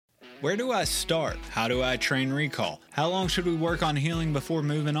Where do I start? How do I train recall? How long should we work on healing before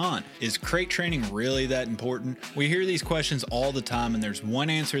moving on? Is crate training really that important? We hear these questions all the time, and there's one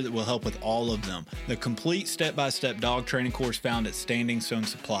answer that will help with all of them. The complete step-by-step dog training course found at Standing Stone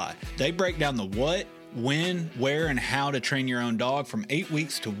Supply. They break down the what, when, where, and how to train your own dog from 8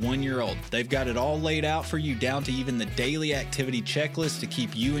 weeks to 1 year old. They've got it all laid out for you down to even the daily activity checklist to keep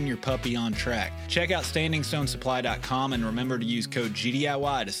you and your puppy on track. Check out standingstonesupply.com and remember to use code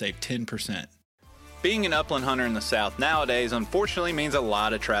GDIY to save 10%. Being an upland hunter in the South nowadays unfortunately means a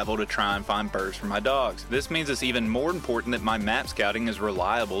lot of travel to try and find birds for my dogs. This means it's even more important that my map scouting is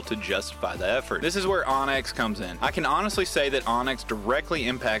reliable to justify the effort. This is where onX comes in. I can honestly say that onX directly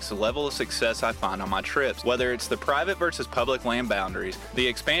impacts the level of success I find on my trips. Whether it's the private versus public land boundaries, the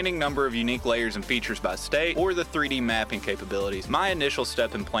expanding number of unique layers and features by state, or the 3D mapping capabilities, my initial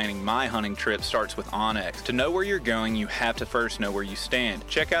step in planning my hunting trip starts with onX. To know where you're going, you have to first know where you stand.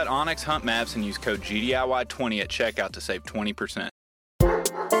 Check out onX Hunt Maps and use code GDIY20 at checkout to save 20%.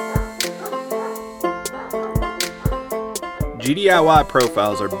 GDIY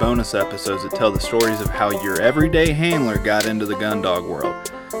profiles are bonus episodes that tell the stories of how your everyday handler got into the gun dog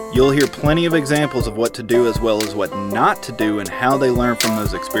world. You'll hear plenty of examples of what to do as well as what not to do and how they learn from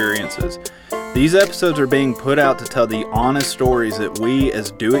those experiences. These episodes are being put out to tell the honest stories that we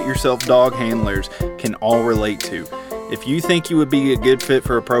as do-it-yourself dog handlers can all relate to. If you think you would be a good fit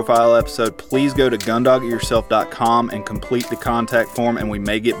for a profile episode, please go to gundogityourself.com and complete the contact form, and we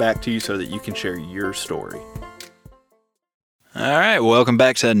may get back to you so that you can share your story. All right, welcome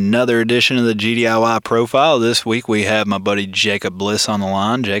back to another edition of the GDIY Profile. This week we have my buddy Jacob Bliss on the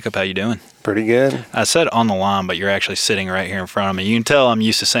line. Jacob, how you doing? Pretty good. I said on the line, but you're actually sitting right here in front of me. You can tell I'm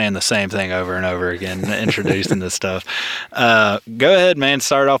used to saying the same thing over and over again, introducing this stuff. Go ahead, man.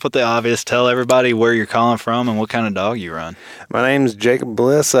 Start off with the obvious. Tell everybody where you're calling from and what kind of dog you run. My name's Jacob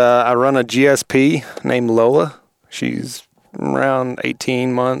Bliss. I run a GSP named Lola. She's around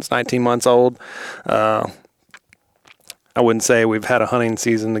 18 months, 19 months old. I wouldn't say we've had a hunting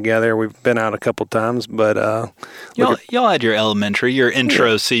season together. We've been out a couple times, but y'all had your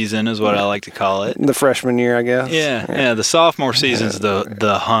intro season is what I like to call it. The freshman year, I guess. Yeah. The sophomore season's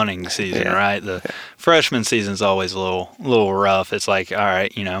the hunting season, right? The freshman season's always a little rough. It's like, all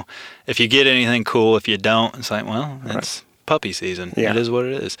right, if you get anything cool, if you don't, it's like, well, it's puppy season. Yeah. It is what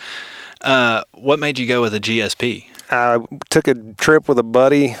it is. What made you go with a GSP? I took a trip with a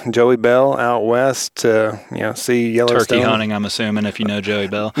buddy, Joey Bell, out west to, see Yellowstone. Turkey hunting, I'm assuming, if you know Joey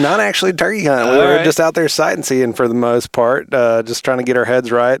Bell. Not actually turkey hunting. We were just out there sightseeing for the most part, just trying to get our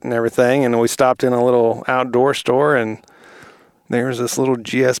heads right and everything. And we stopped in a little outdoor store, and there was this little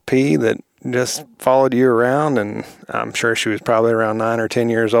GSP that just followed you around. And I'm sure she was probably around 9 or 10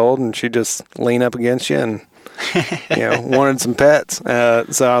 years old, and she'd just lean up against you and wanted some pets.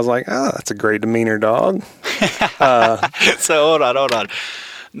 So I was like, oh, that's a great demeanor dog. So hold on.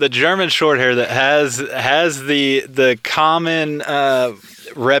 The German Shorthair that has the common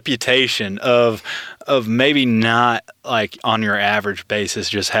reputation of maybe not like on your average basis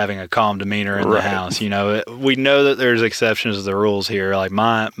just having a calm demeanor in the house. We know that there's exceptions to the rules here. Like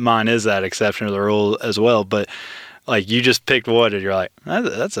mine is that exception to the rule as well, but like you just picked one and you're like,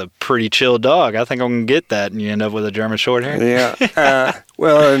 that's a pretty chill dog. I think I'm going to get that. And you end up with a German Shorthair. Yeah.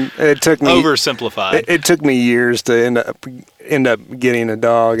 Well, it took me oversimplified. It took me years to end up getting a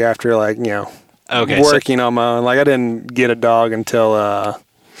dog after working on my own. Like I didn't get a dog until,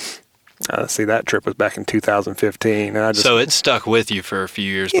 that trip was back in 2015. And so it stuck with you for a few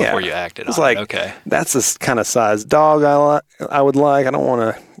years before you acted on it. Okay. That's the kind of size dog I would like. I don't want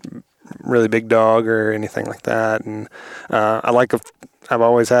a really big dog or anything like that, and I've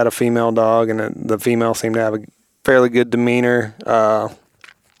always had a female dog, and the female seemed to have a fairly good demeanor,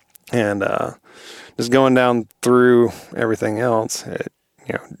 and just going down through everything else,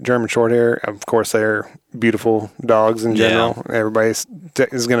 German Shorthair, of course, they're beautiful dogs in general. Yeah. Everybody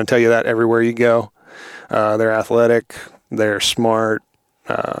is going to tell you that everywhere you go. They're athletic, they're smart,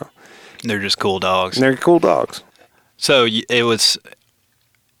 they're just cool dogs. They're cool dogs. So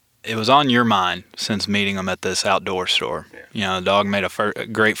it was on your mind since meeting them at this outdoor store. Yeah. The dog made a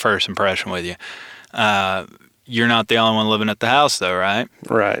great first impression with you. You're not the only one living at the house, though, right?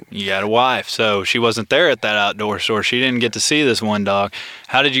 Right. You got a wife, so she wasn't there at that outdoor store. She didn't get to see this one dog.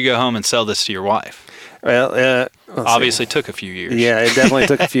 How did you go home and sell this to your wife? Well, obviously took a few years. Yeah, it definitely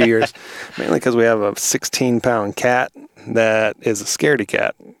took a few years, mainly because we have a 16-pound cat that is a scaredy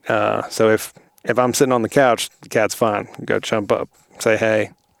cat. So if I'm sitting on the couch, the cat's fine. Go jump up, say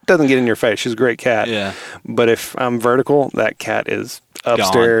hey. Doesn't get in your face. She's a great cat. Yeah. But if I'm vertical, that cat is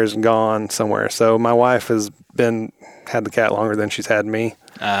upstairs, gone somewhere. So my wife has had the cat longer than she's had me.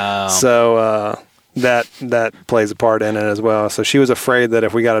 Oh. So that plays a part in it as well. So she was afraid that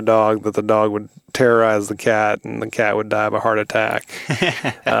if we got a dog, that the dog would terrorize the cat and the cat would die of a heart attack.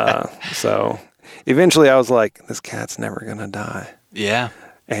 So eventually I was like, this cat's never going to die. Yeah.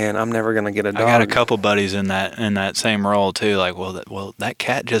 And I'm never going to get a dog. I got a couple buddies in that same role too. Like, that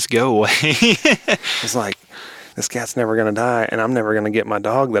cat just go away. It's like, this cat's never going to die, and I'm never going to get my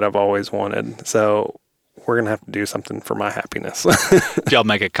dog that I've always wanted. So we're going to have to do something for my happiness. Did y'all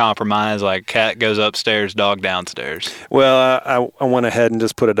make a compromise? Like, cat goes upstairs, dog downstairs? Well, I went ahead and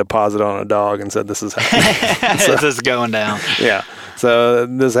just put a deposit on a dog and said, this is happening. So, this is going down. Yeah. So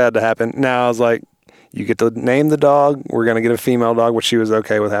this had to happen. Now I was like, you get to name the dog. We're going to get a female dog, which she was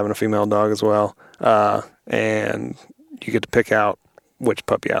okay with having a female dog as well. And you get to pick out which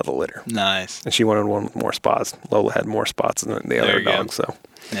puppy out of the litter. Nice. And she wanted one with more spots. Lola had more spots than the other dog. So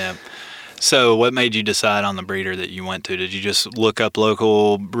yeah. So what made you decide on the breeder that you went to? Did you just look up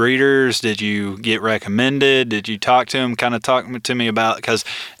local breeders? Did you get recommended? Did you talk to them? Kind of talk to me about, because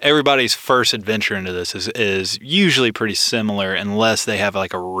everybody's first adventure into this is usually pretty similar unless they have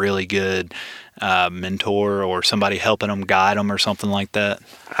like a really good mentor or somebody helping them, guide them or something like that.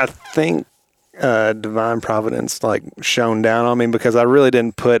 I think divine providence like shone down on me because I really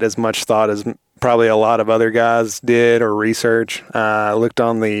didn't put as much thought as probably a lot of other guys did or research. I looked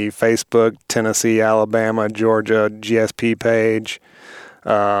on the Facebook, Tennessee, Alabama, Georgia GSP page.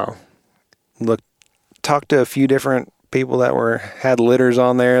 Talked to a few different people that had litters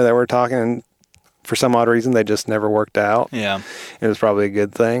on there that were talking, and for some odd reason they just never worked out. Yeah. It was probably a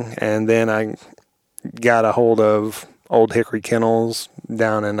good thing. And then I got a hold of Old Hickory Kennels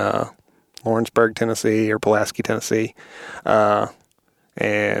down in Lawrenceburg, Tennessee, or Pulaski, Tennessee,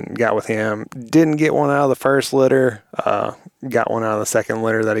 and got with him. Didn't get one out of the first litter, got one out of the second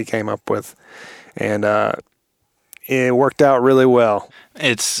litter that he came up with, and it worked out really well.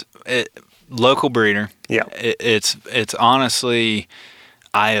 It's local breeder. Yeah. It's honestly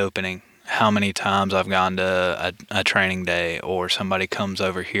eye-opening how many times I've gone to a training day, or somebody comes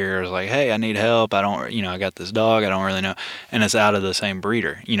over here is like, hey, I need help. I got this dog. I don't really know. And it's out of the same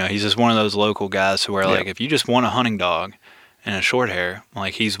breeder. He's just one of those local guys who are like, if you just want a hunting dog and a short hair,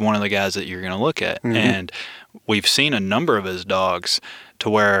 like, he's one of the guys that you're going to look at. Mm-hmm. And we've seen a number of his dogs to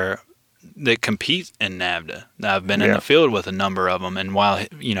where they compete in NAVHDA. I've been in the field with a number of them. And while,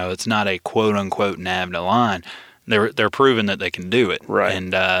 it's not a quote unquote NAVHDA line, they're proving that they can do it. Right.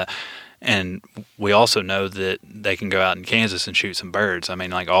 And we also know that they can go out in Kansas and shoot some birds. I mean,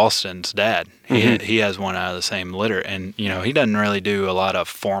 like Austin's dad, he has one out of the same litter, and he doesn't really do a lot of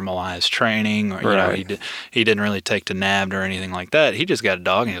formalized training, or he didn't really take to NAVHDA or anything like that. He just got a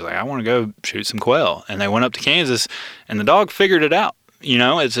dog, and he's like, I want to go shoot some quail, and they went up to Kansas, and the dog figured it out.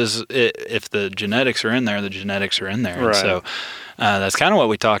 It's just if the genetics are in there, the genetics are in there. Right. And so that's kind of what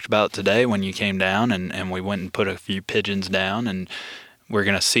we talked about today when you came down, and we went and put a few pigeons down, and we're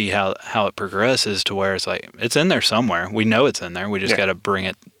going to see how it progresses to where it's like, it's in there somewhere. We know it's in there. We just got to bring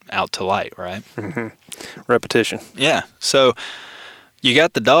it out to light, right? Mm-hmm. Repetition. Yeah. So you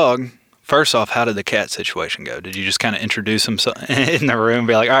got the dog. First off, how did the cat situation go? Did you just kind of introduce him in the room and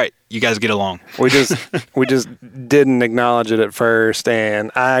be like, all right, you guys get along? We just didn't acknowledge it at first. And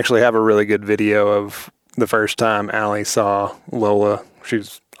I actually have a really good video of the first time Allie saw Lola. She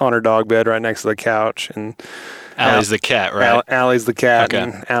was on her dog bed right next to the couch, and Allie's the cat, right? Allie's the cat, okay.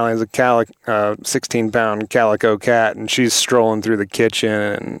 And Allie's a 16-pound calico cat, and she's strolling through the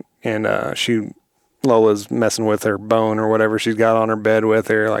kitchen, and Lola's messing with her bone or whatever she's got on her bed with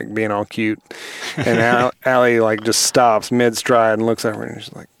her, like being all cute, and Allie like just stops mid-stride and looks at her, and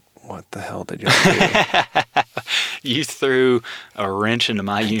she's like, what the hell did you do? You threw a wrench into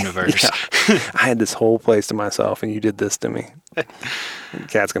my universe. I had this whole place to myself, and you did this to me. The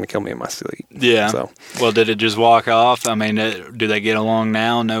cat's going to kill me in my sleep. Yeah. So, well, did it just walk off? I mean, do they get along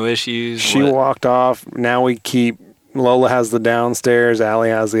now? No issues? She walked off. Now Lola has the downstairs, Allie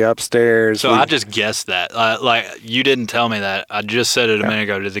has the upstairs. So I just guessed that. Like, you didn't tell me that. I just said it a minute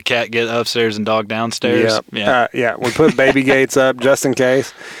ago. Did the cat get upstairs and dog downstairs? Yeah. We put baby gates up just in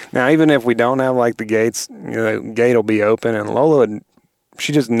case. Now, even if we don't have like the gates, the gate will be open, and Lola,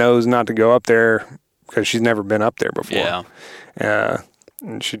 she just knows not to go up there because she's never been up there before. Yeah.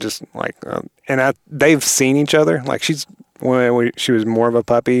 And she just like, they've seen each other. Like she was more of a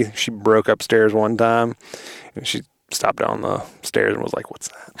puppy. She broke upstairs one time, and she stopped down the stairs and was like, "What's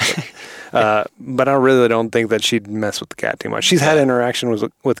that?" But I really don't think that she'd mess with the cat too much. She's had interaction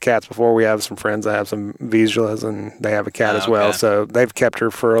with cats before. We have some friends that have some Vizslas, and they have a cat as well. So they've kept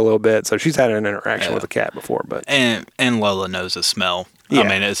her for a little bit. So she's had an interaction with a cat before. But and Lola knows the smell. Yeah. I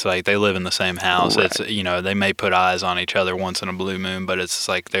mean, it's like they live in the same house. Right. It's, you know, they may put eyes on each other once in a blue moon, but it's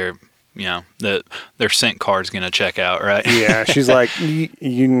like they're, you know, their scent card's going to check out, right? Yeah, she's like,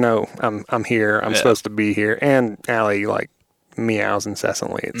 you know, I'm here. I'm supposed to be here. And Allie, like, meows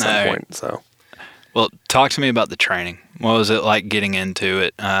incessantly at some point. So, well, talk to me about the training. What was it like getting into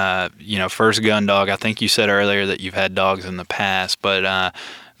it? You know, first gun dog. I think you said earlier that you've had dogs in the past, but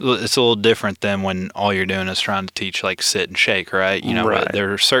it's a little different than when all you're doing is trying to teach like sit and shake, right? You know, right.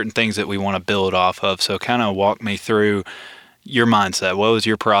 There are certain things that we want to build off of. So kind of walk me through your mindset. What was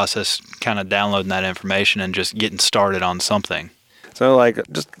your process kind of downloading that information and just getting started on something? So like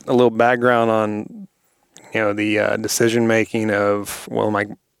just a little background on, you know, the decision making of, well,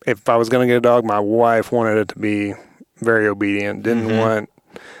 if I was going to get a dog, my wife wanted it to be very obedient, didn't want,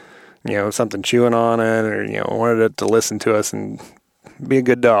 you know, something chewing on it, or, you know, wanted it to listen to us and be a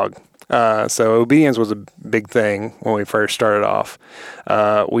good dog. So obedience was a big thing when we first started off.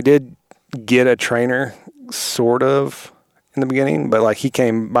 We did get a trainer sort of in the beginning, but like he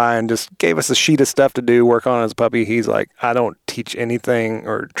came by and just gave us a sheet of stuff to do, work on as a puppy. He's like, I don't teach anything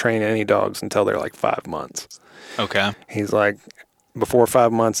or train any dogs until they're like 5 months. Okay. He's like, before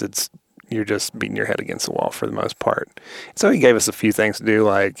 5 months, you're just beating your head against the wall for the most part. So he gave us a few things to do,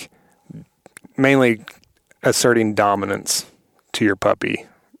 like mainly asserting dominance to your puppy.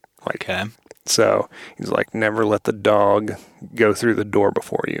 Like, okay. So he's like, never let the dog go through the door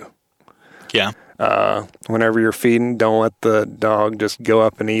before you. Yeah. Whenever you're feeding, don't let the dog just go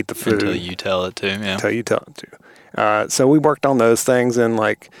up and eat the food. Until you tell it to, yeah. Until you tell it to. So we worked on those things, and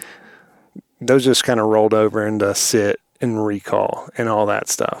like those just kind of rolled over into sit and recall and all that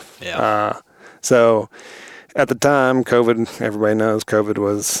stuff. Yeah. So at the time, COVID, everybody knows COVID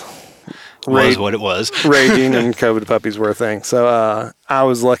was what it was. Raging, and COVID puppies were a thing. So I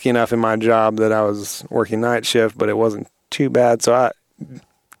was lucky enough in my job that I was working night shift, but it wasn't too bad. So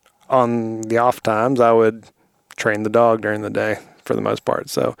on the off times, I would train the dog during the day for the most part.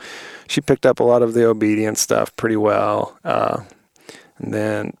 So she picked up a lot of the obedience stuff pretty well. And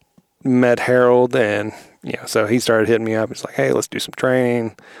then met Harold, and you know, so he started hitting me up. He's like, hey, let's do some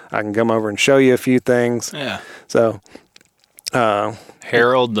training. I can come over and show you a few things. Yeah. So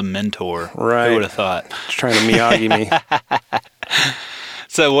Harold the mentor. Right. Who would have thought? Just trying to Miyagi me.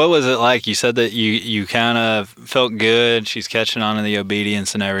 So what was it like? You said that you kind of felt good. She's catching on to the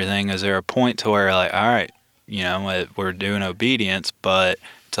obedience and everything. Is there a point to where like, all right, you know, we're doing obedience, but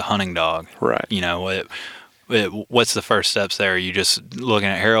it's a hunting dog. Right. You know, what's the first steps there? Are you just looking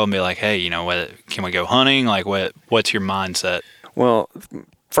at Harold and be like, hey, you know, can we go hunting? Like, what's your mindset? Well,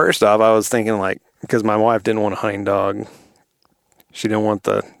 first off, I was thinking like, because my wife didn't want a hunting dog. She didn't want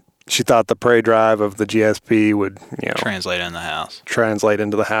she thought the prey drive of the GSP would, you know, translate into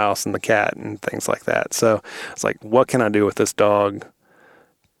the house and the cat and things like that. So it's like, what can I do with this dog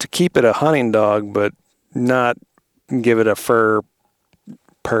to keep it a hunting dog, but not give it a fur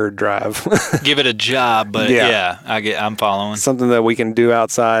purr drive? Give it a job, but yeah, I'm following. Something that we can do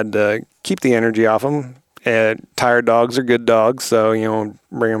outside to keep the energy off them. Tired dogs are good dogs, so you know,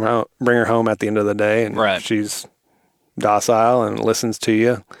 bring her home at the end of the day, and she's docile and listens to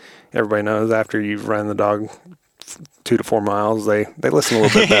you. Everybody knows after you've run the dog 2 to 4 miles, they listen a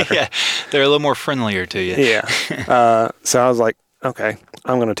little bit better. Yeah, they're a little more friendlier to you. Yeah. So I was like, okay,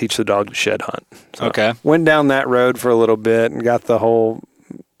 I'm going to teach the dog to shed hunt. So okay. Went down that road for a little bit and got the whole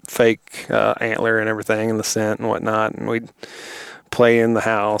fake antler and everything and the scent and whatnot, and we'd play in the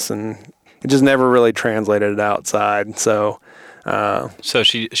house, and it just never really translated outside. So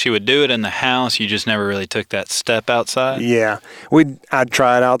she would do it in the house. You just never really took that step outside. Yeah, I'd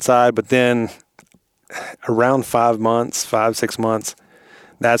try it outside, but then around 5 months, 6 months,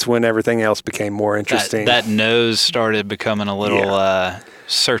 that's when everything else became more interesting. That nose started becoming a little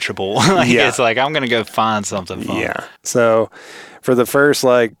searchable. It's like, I'm gonna go find something fun. Yeah. So for the first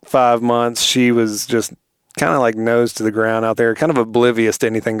 5 months, she was just kind of like nose to the ground out there, kind of oblivious to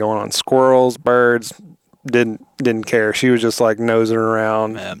anything going on. Squirrels, birds. Didn't care. She was just like nosing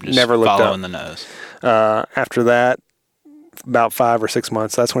around, never looked up. Following the nose. After that, about 5 or 6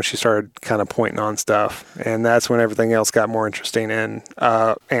 months, that's when she started kind of pointing on stuff, and that's when everything else got more interesting. And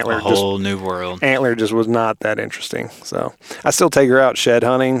Antler, a whole new world. Antler just was not that interesting. So I still take her out shed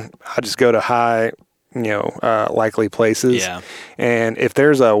hunting. I just go to high, likely places. Yeah. And if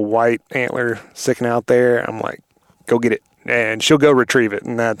there's a white antler sticking out there, I'm like, go get it. and she'll go retrieve it,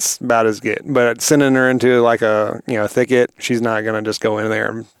 and that's about as good. But sending her into like a thicket, she's not gonna just go in there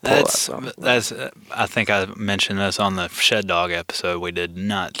and pull that's I think I mentioned this on the shed dog episode we did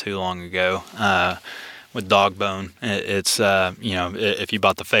not too long ago with dog bone. It's if you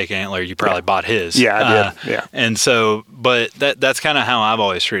bought the fake antler, you probably bought his. Yeah, I did. Yeah. And so, but that's kind of how I've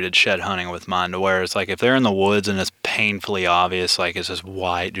always treated shed hunting with mine, to where it's like if they're in the woods and it's painfully obvious, like it's just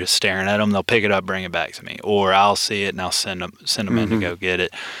white, just staring at them, they'll pick it up, bring it back to me, or I'll see it and I'll send them in to go get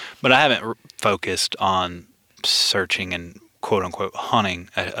it. But I haven't focused on searching and quote unquote hunting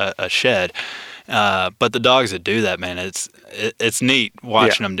a shed. But the dogs that do that, man, it's neat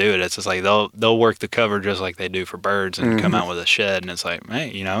watching them do it. It's just like they'll work the cover just like they do for birds and come out with a shed, and it's like, hey,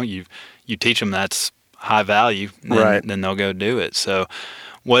 you teach them that's high value, then they'll go do it. So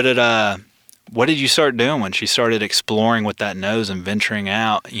what did you start doing when she started exploring with that nose and venturing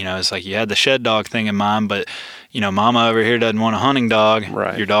out? It's like you had the shed dog thing in mind, but mama over here doesn't want a hunting dog.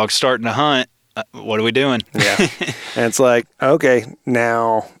 Right. Your dog's starting to hunt. What are we doing? Yeah. And it's like, okay,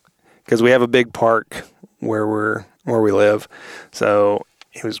 now, because we have a big park where we live, so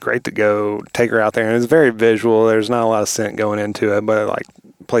it was great to go take her out there, and it was very visual. There's not a lot of scent going into it, but like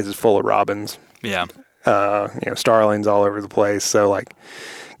place is full of robins. Yeah. Starlings all over the place. So like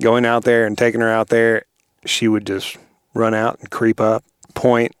going out there and taking her out there, she would just run out and creep up,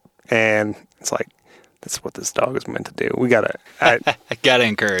 point, and it's like, that's what this dog is meant to do. We gotta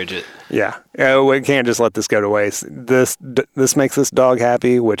encourage it. Yeah, we can't just let this go to waste. This makes this dog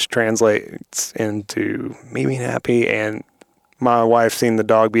happy, which translates into me being happy, and my wife seeing the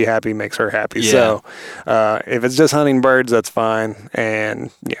dog be happy makes her happy. Yeah. So if it's just hunting birds, that's fine.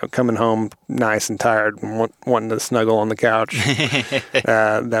 And coming home nice and tired and wanting to snuggle on the couch,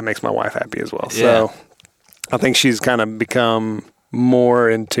 that makes my wife happy as well. Yeah. So I think she's kind of become more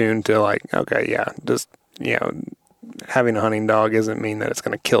in tune to like, okay, yeah, just, having a hunting dog doesn't mean that it's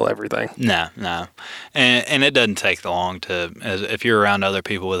going to kill everything. No. And it doesn't take long if you're around other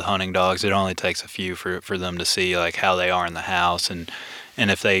people with hunting dogs, it only takes a few for them to see like how they are in the house. And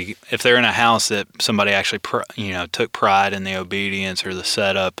if they're in a house that somebody actually, took pride in the obedience or the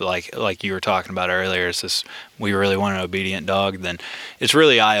setup, like you were talking about earlier, it's just, we really want an obedient dog, then it's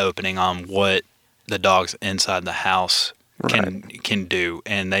really eye-opening on what the dogs inside the house can do,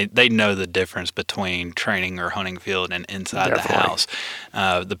 and they know the difference between training or hunting field and inside the house.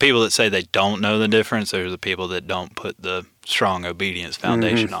 The people that say they don't know the difference are the people that don't put the strong obedience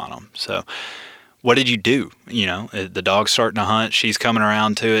foundation on them. So what did you do? The dog's starting to hunt, she's coming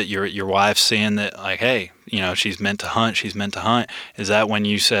around to it, your wife's seeing that, like, hey, she's meant to hunt. Is that when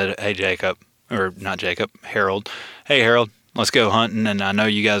you said, hey, Harold, hey, Harold, let's go hunting? And I know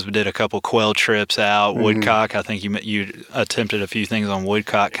you guys did a couple quail trips out, woodcock. I think you attempted a few things on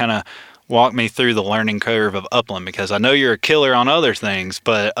woodcock. Kind of walk me through the learning curve of upland, because I know you're a killer on other things,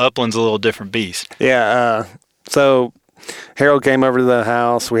 but upland's a little different beast. Yeah. So Harold came over to the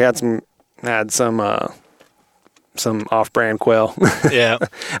house. We had some off-brand quail. Yeah.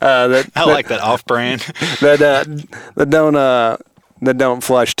 I like that off-brand. that don't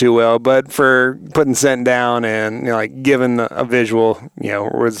flush too well, but for putting scent down and like giving a visual,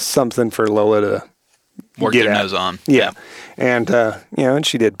 was something for Lola to work their nose on. Yeah. And and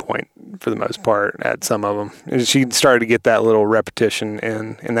she did point for the most part at some of them. And she started to get that little repetition,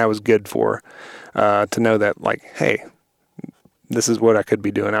 and that was good for her to know that, like, hey, this is what I could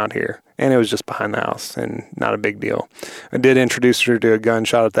be doing out here. And it was just behind the house and not a big deal. I did introduce her to a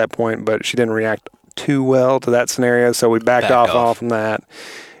gunshot at that point, but she didn't react too well to that scenario, so we backed off from that.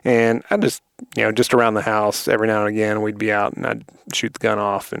 And I just just around the house every now and again we'd be out and I'd shoot the gun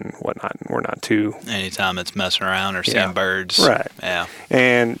off and whatnot, and we're not too anytime it's messing around or seeing birds, right? Yeah.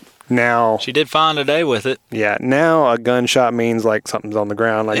 And now she did fine today with it. Yeah, now a gunshot means like something's on the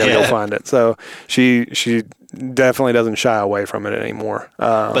ground, I gotta go find it. So she definitely doesn't shy away from it anymore.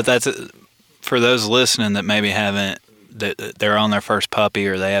 But that's for those listening that maybe they're on their first puppy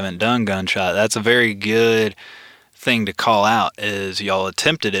or they haven't done gunshot. That's a very good thing to call out, is y'all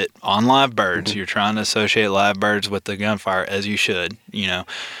attempted it on live birds. You're trying to associate live birds with the gunfire, as you should,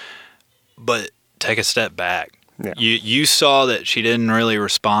 but take a step back. Yeah. You saw that she didn't really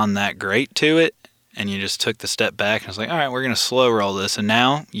respond that great to it, and you just took the step back and was like, all right, we're going to slow roll this. And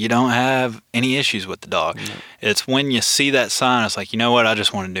now you don't have any issues with the dog. Mm-hmm. It's when you see that sign, it's like, you know what, I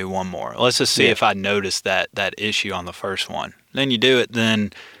just want to do one more. Let's just see if I notice that issue on the first one. Then you do it,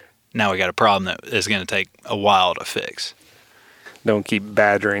 then now we got a problem that is going to take a while to fix. Don't keep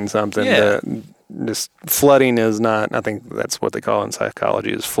badgering something. Yeah. Just flooding is not, I think that's what they call in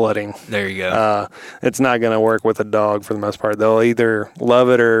psychology, is flooding. There you go. It's not going to work with a dog for the most part. They'll either love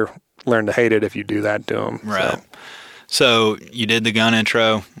it or learn to hate it if you do that to them. Right. So you did the gun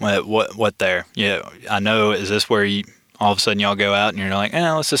intro. What there? Yeah, I know. Is this where you all of a sudden y'all go out and you're like,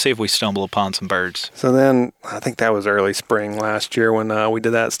 let's just see if we stumble upon some birds? So then I think that was early spring last year when we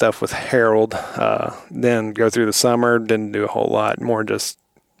did that stuff with Harold. Then go through the summer, didn't do a whole lot, more just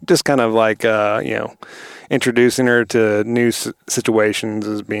kind of like, introducing her to new situations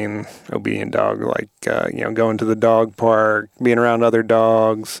as being obedient dog, like, going to the dog park, being around other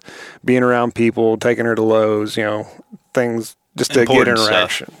dogs, being around people, taking her to Lowe's, things just to get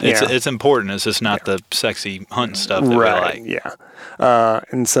interaction. It's important. It's just not the sexy hunting stuff that we like. Yeah.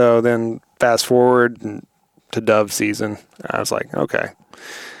 And so then fast forward to dove season, I was like, okay,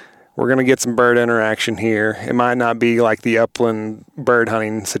 we're going to get some bird interaction here. It might not be like the upland bird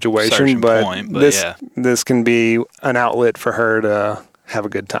hunting situation, but this can be an outlet for her to have a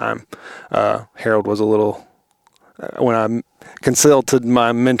good time. Harold was a little, when I consulted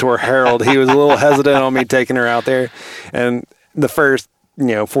my mentor Harold, he was a little hesitant on me taking her out there. And the first,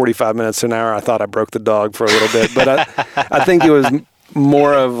 45 minutes to an hour, I thought I broke the dog for a little bit. But I think it was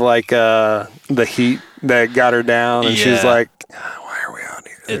more of like the heat that got her down. And she was like, why are we out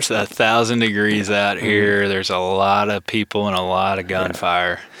here? It's 1,000 degrees out here. There's a lot of people and a lot of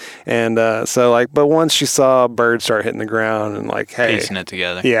gunfire. And but once she saw birds start hitting the ground and like, hey. Piecing it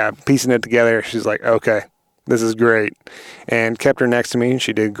together. Yeah, piecing it together. She's like, okay, this is great. And kept her next to me.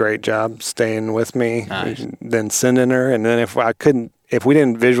 She did a great job staying with me. Nice. Then sending her. And then if we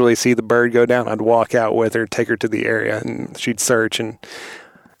didn't visually see the bird go down, I'd walk out with her, take her to the area, and she'd search. And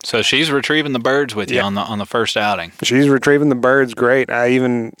so she's retrieving the birds with you on the first outing. She's retrieving the birds great. I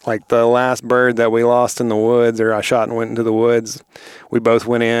even, like the last bird that we lost in the woods, or I shot and went into the woods, we both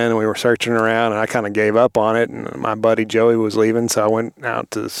went in and we were searching around, and I kind of gave up on it. And my buddy Joey was leaving, so I went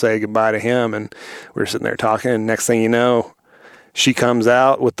out to say goodbye to him, and we were sitting there talking. And next thing you know, she comes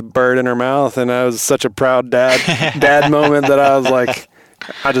out with the bird in her mouth, and I was such a proud dad moment that I was like,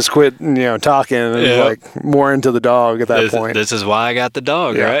 I just quit, talking and was like more into the dog at that point. This is why I got the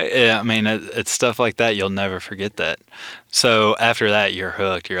dog, right? Yeah, I mean, it's stuff like that. You'll never forget that. So after that, you're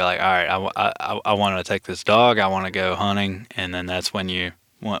hooked. You're like, all right, I want to take this dog. I want to go hunting, and then that's when you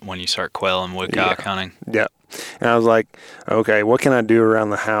start quail and woodcock hunting. Yeah. And I was like, okay, what can I do around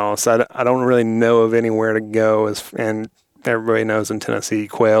the house? I don't really know of anywhere to go, and everybody knows in Tennessee,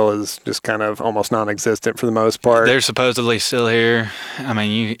 quail is just kind of almost non-existent for the most part. They're supposedly still here. I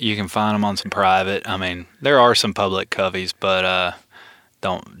mean, you can find them on some private. I mean, there are some public coveys, but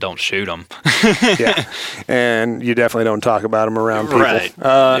don't shoot them. Yeah, and you definitely don't talk about them around people. Right.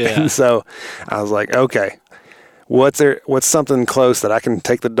 And so I was like, okay, what's something close that I can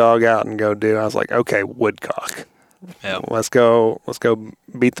take the dog out and go do? I was like, okay, woodcock. Yep. Let's go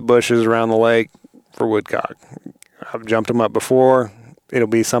beat the bushes around the lake for woodcock. I've jumped them up before. It'll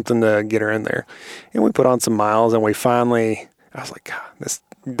be something to get her in there. And we put on some miles, and I was like, God, this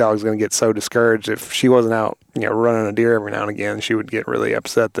dog's going to get so discouraged. If she wasn't out, running a deer every now and again, she would get really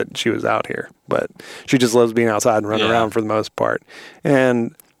upset that she was out here. But she just loves being outside and running around for the most part.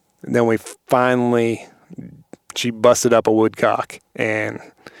 And then she busted up a woodcock and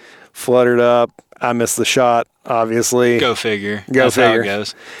fluttered up. I missed the shot, obviously. Go figure. That's how it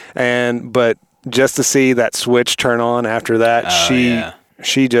goes. But just to see that switch turn on after that,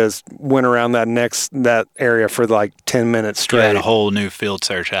 she just went around that area for like 10 minutes straight. You had a whole new field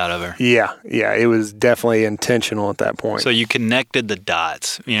search out of her. Yeah, it was definitely intentional at that point. So you connected the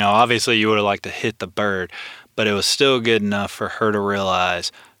dots. Obviously you would have liked to hit the bird, but it was still good enough for her to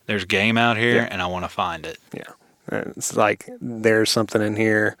realize there's game out here and I want to find it. Yeah, it's like there's something in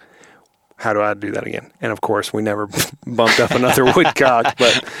here. How do I do that again? And of course, we never bumped up another woodcock,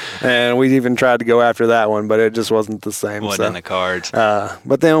 and we even tried to go after that one, but it just wasn't the same. Wasn't in the cards.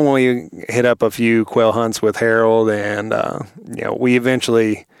 But then when we hit up a few quail hunts with Harold, and we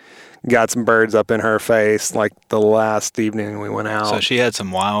eventually got some birds up in her face. Like the last evening we went out. So she had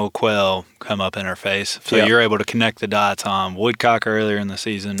some wild quail come up in her face. So you're able to connect the dots on woodcock earlier in the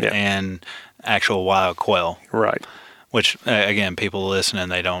season and actual wild quail. Right. Which, again, people listening,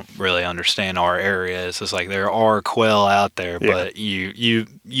 they don't really understand our area. It's just like there are quail out there, but you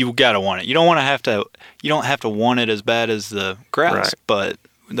got to want it. You don't have to want it as bad as the grouse, but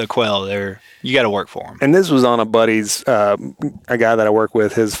the quail, you got to work for them. And this was on a buddy's, a guy that I work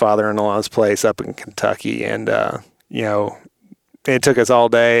with, his father-in-law's place up in Kentucky. And, it took us all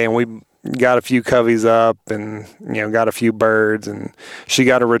day, and we got a few coveys up and, got a few birds, and she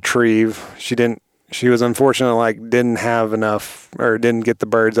got a retrieve. She was unfortunate, didn't have enough or didn't get the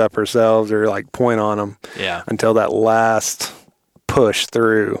birds up herself or point on them until that last push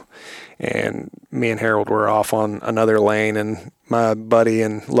through. and me and Harold were off on another lane, and my buddy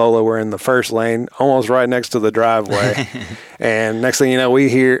and Lola were in the first lane, almost right next to the driveway. And next thing you know, we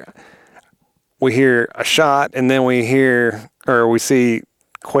hear a shot, and then we see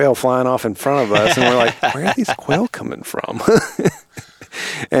quail flying off in front of us, and we're like, where are these quail coming from?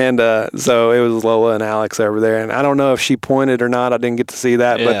 And so it was Lola and Alex over there, and I don't know if she pointed or not. I didn't get to see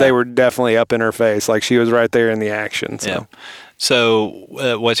that, but they were definitely up in her face, like she was right there in the action. So. Yeah. So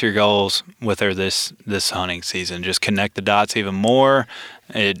what's your goals with her this hunting season? Just connect the dots even more,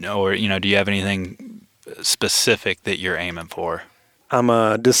 or do you have anything specific that you're aiming for? I'm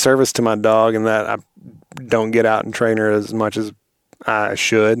a disservice to my dog in that I don't get out and train her as much as I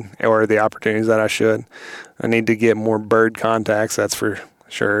should, or the opportunities that I should. I need to get more bird contacts, that's for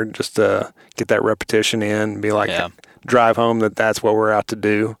sure, just to get that repetition in and be like, drive home that's what we're out to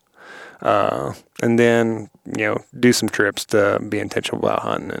do. And then, do some trips to be intentional about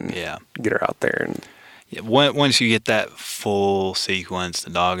hunting and get her out there. And once you get that full sequence,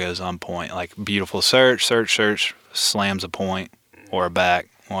 the dog goes on point, like beautiful search, slams a point or a back,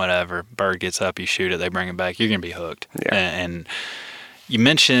 whatever. Bird gets up, you shoot it, they bring it back. You're going to be hooked. Yeah. And you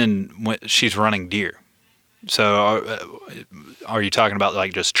mentioned she's running deer. So are you talking about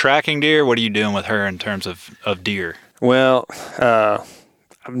like just tracking deer? What are you doing with her in terms of deer? Well,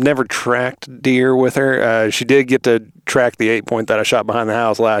 I've never tracked deer with her. She did get to track the 8-point that I shot behind the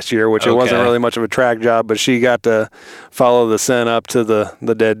house last year, which it wasn't really much of a track job, but she got to follow the scent up to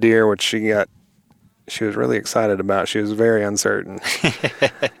the dead deer, which she was really excited about. She was very uncertain.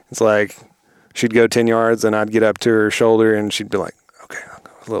 It's like she'd go 10 yards and I'd get up to her shoulder and she'd be like, okay, I'll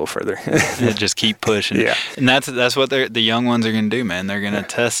go a little further. Just keep pushing. Yeah. And that's what the young ones are going to do, man. They're going to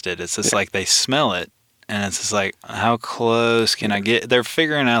test it. It's just like they smell it. And it's just like, how close can I get? They're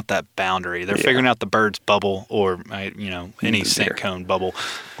figuring out that boundary. They're figuring out the bird's bubble or, any scent cone bubble.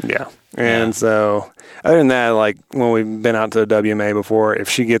 Yeah. And so other than that, like when we've been out to a WMA before, if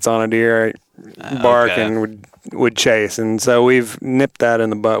she gets on a deer, I bark and would chase. And so we've nipped that in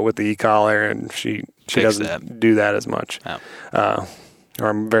the butt with the e-collar, and she doesn't do that as much. Oh. Or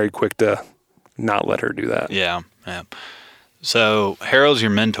I'm very quick to not let her do that. Yeah. So Harold's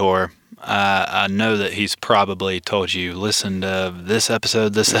your mentor. I know that he's probably told you, listen to this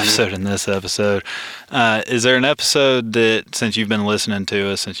episode, and this episode. Is there an episode that, since you've been listening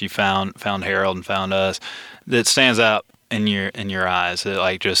to us, since you found Harold and found us, that stands out in your eyes, that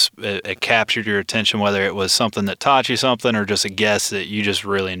like just it captured your attention, whether it was something that taught you something or just a guess that you just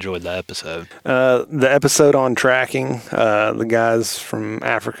really enjoyed the episode? The episode on tracking, the guys from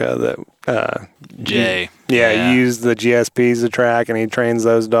Africa that Jay. He used the GSPs to track, and he trains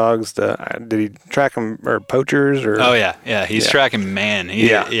those dogs to. Did he track them or poachers or? Oh yeah. He's tracking man.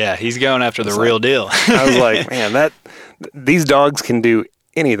 He's going after the real deal. I was like, man, these dogs can do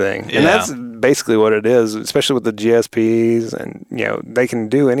anything, and that's basically what it is, especially with the GSPs, and they can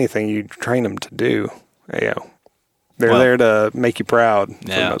do anything you train them to do. They're there to make you proud for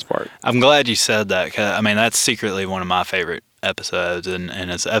the most part. I'm glad you said that, 'cause, that's secretly one of my favorite episodes, and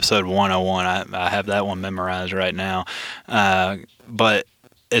it's episode 101. I have that one memorized right now, but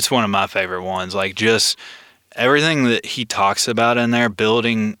it's one of my favorite ones. Like just everything that he talks about in there,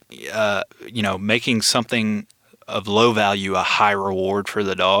 building, making something of low value a high reward for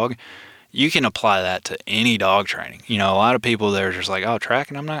the dog. You can apply that to any dog training. A lot of people, they're just like, oh,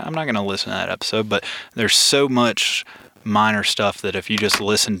 tracking, I'm not going to listen to that episode. But there's so much minor stuff that if you just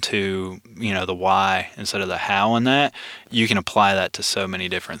listen to, the why instead of the how in that, you can apply that to so many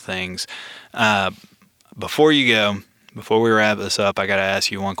different things. Before we wrap this up, I got to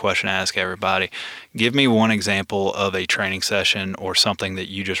ask you one question I ask everybody. Give me one example of a training session or something that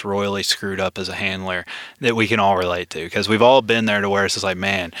you just royally screwed up as a handler that we can all relate to. Because we've all been there to where it's just like,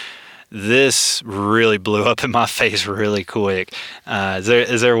 man, this really blew up in my face really quick. Is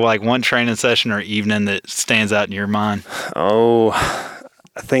there like one training session or evening that stands out in your mind? Oh,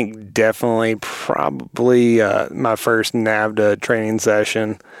 I think definitely probably my first NAVHDA training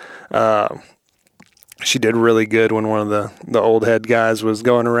session. She did really good when one of the old head guys was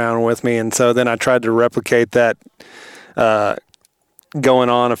going around with me, and so then I tried to replicate that going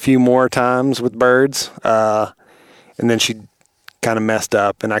on a few more times with birds, and then she kind of messed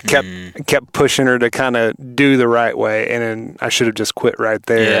up, and I kept pushing her to kind of do the right way, and then I should have just quit right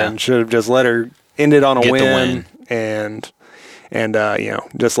there and should have just let her end it on a win and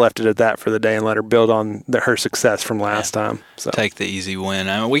just left it at that for the day and let her build on her success from last time. So take the easy win.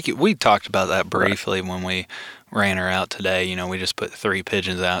 We talked about that briefly when we ran her out today. We just put 3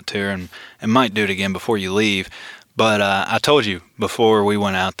 pigeons out to her, and might do it again before you leave. But I told you before we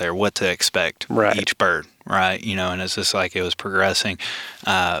went out there what to expect each bird. right? And it's just like it was progressing.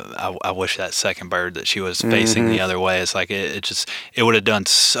 I wish that second bird that she was facing the other way. It's like it would have done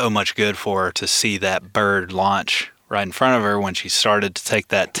so much good for her to see that bird launch right in front of her when she started to take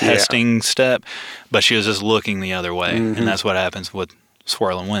that testing step, but she was just looking the other way, and that's what happens with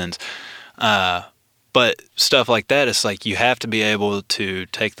swirling winds. But stuff like that, it's like you have to be able to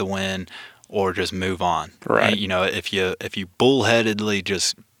take the win or just move on. Right. And, if you bullheadedly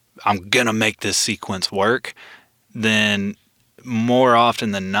just, I'm gonna make this sequence work, then more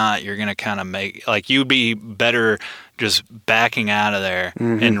often than not, you're gonna kind of make, like, you'd be better just backing out of there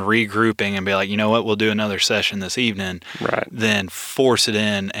and regrouping and be like, you know what, we'll do another session this evening, right? Then force it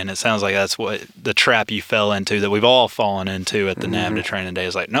in. And it sounds like that's what the trap you fell into, that we've all fallen into at the NAVHDA training day,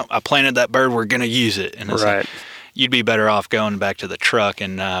 is like, no, I planted that bird, we're going to use it. And it's like, you'd be better off going back to the truck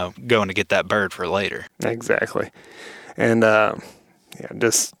and going to get that bird for later. Exactly. And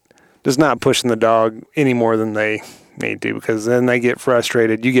just not pushing the dog any more than they need to, because then they get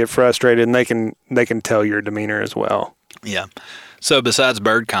frustrated. You get frustrated, and they can tell your demeanor as well. Yeah. So besides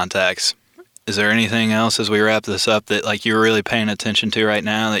bird contacts, is there anything else as we wrap this up that, like, you're really paying attention to right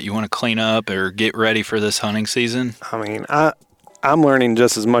now that you want to clean up or get ready for this hunting season? I mean, I'm learning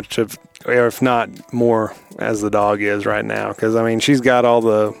just as much of, or if not more, as the dog is right now, because I mean, she's got all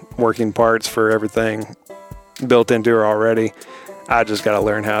the working parts for everything built into her already. I just got to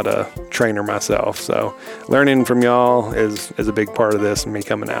learn how to train her myself. So learning from y'all is a big part of this and me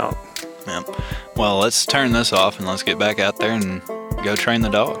coming out. Yeah. Well, let's turn this off and let's get back out there and go train the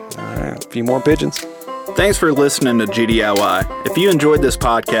dog. All right, a few more pigeons. Thanks for listening to GDIY. If you enjoyed this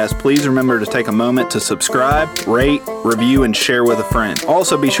podcast, please remember to take a moment to subscribe, rate, review, and share with a friend.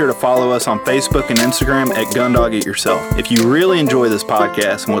 Also, be sure to follow us on Facebook and Instagram at Gundog It Yourself. If you really enjoy this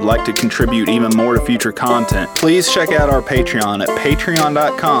podcast and would like to contribute even more to future content, please check out our Patreon at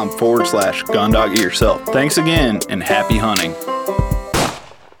patreon.com/Gundog It Yourself. Thanks again, and happy hunting.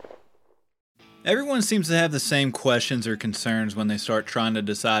 Everyone seems to have the same questions or concerns when they start trying to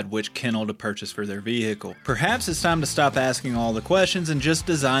decide which kennel to purchase for their vehicle. Perhaps it's time to stop asking all the questions and just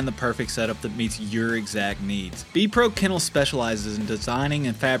design the perfect setup that meets your exact needs. B-Pro Kennel specializes in designing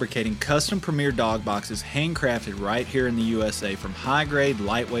and fabricating custom Premier dog boxes handcrafted right here in the USA from high-grade,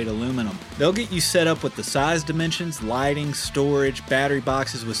 lightweight aluminum. They'll get you set up with the size dimensions, lighting, storage, battery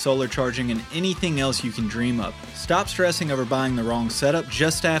boxes with solar charging, and anything else you can dream of. Stop stressing over buying the wrong setup,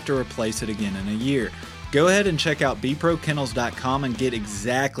 just have to replace it again in a year. Go ahead and check out bprokennels.com and get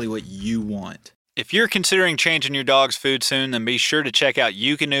exactly what you want. If you're considering changing your dog's food soon, then be sure to check out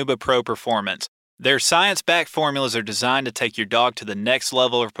Eukanuba Pro Performance. Their science-backed formulas are designed to take your dog to the next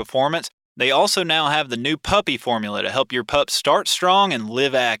level of performance. They also now have the new puppy formula to help your pup start strong and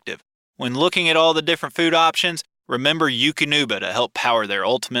live active. When looking at all the different food options, remember Eukanuba to help power their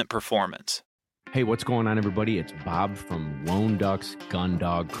ultimate performance. Hey, what's going on, everybody? It's Bob from Lone Ducks Gun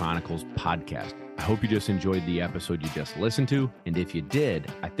Dog Chronicles podcast. I hope you just enjoyed the episode you just listened to. And if you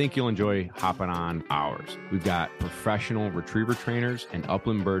did, I think you'll enjoy hopping on ours. We've got professional retriever trainers and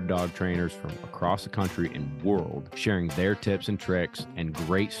upland bird dog trainers from across the country and world sharing their tips and tricks and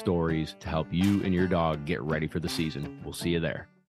great stories to help you and your dog get ready for the season. We'll see you there.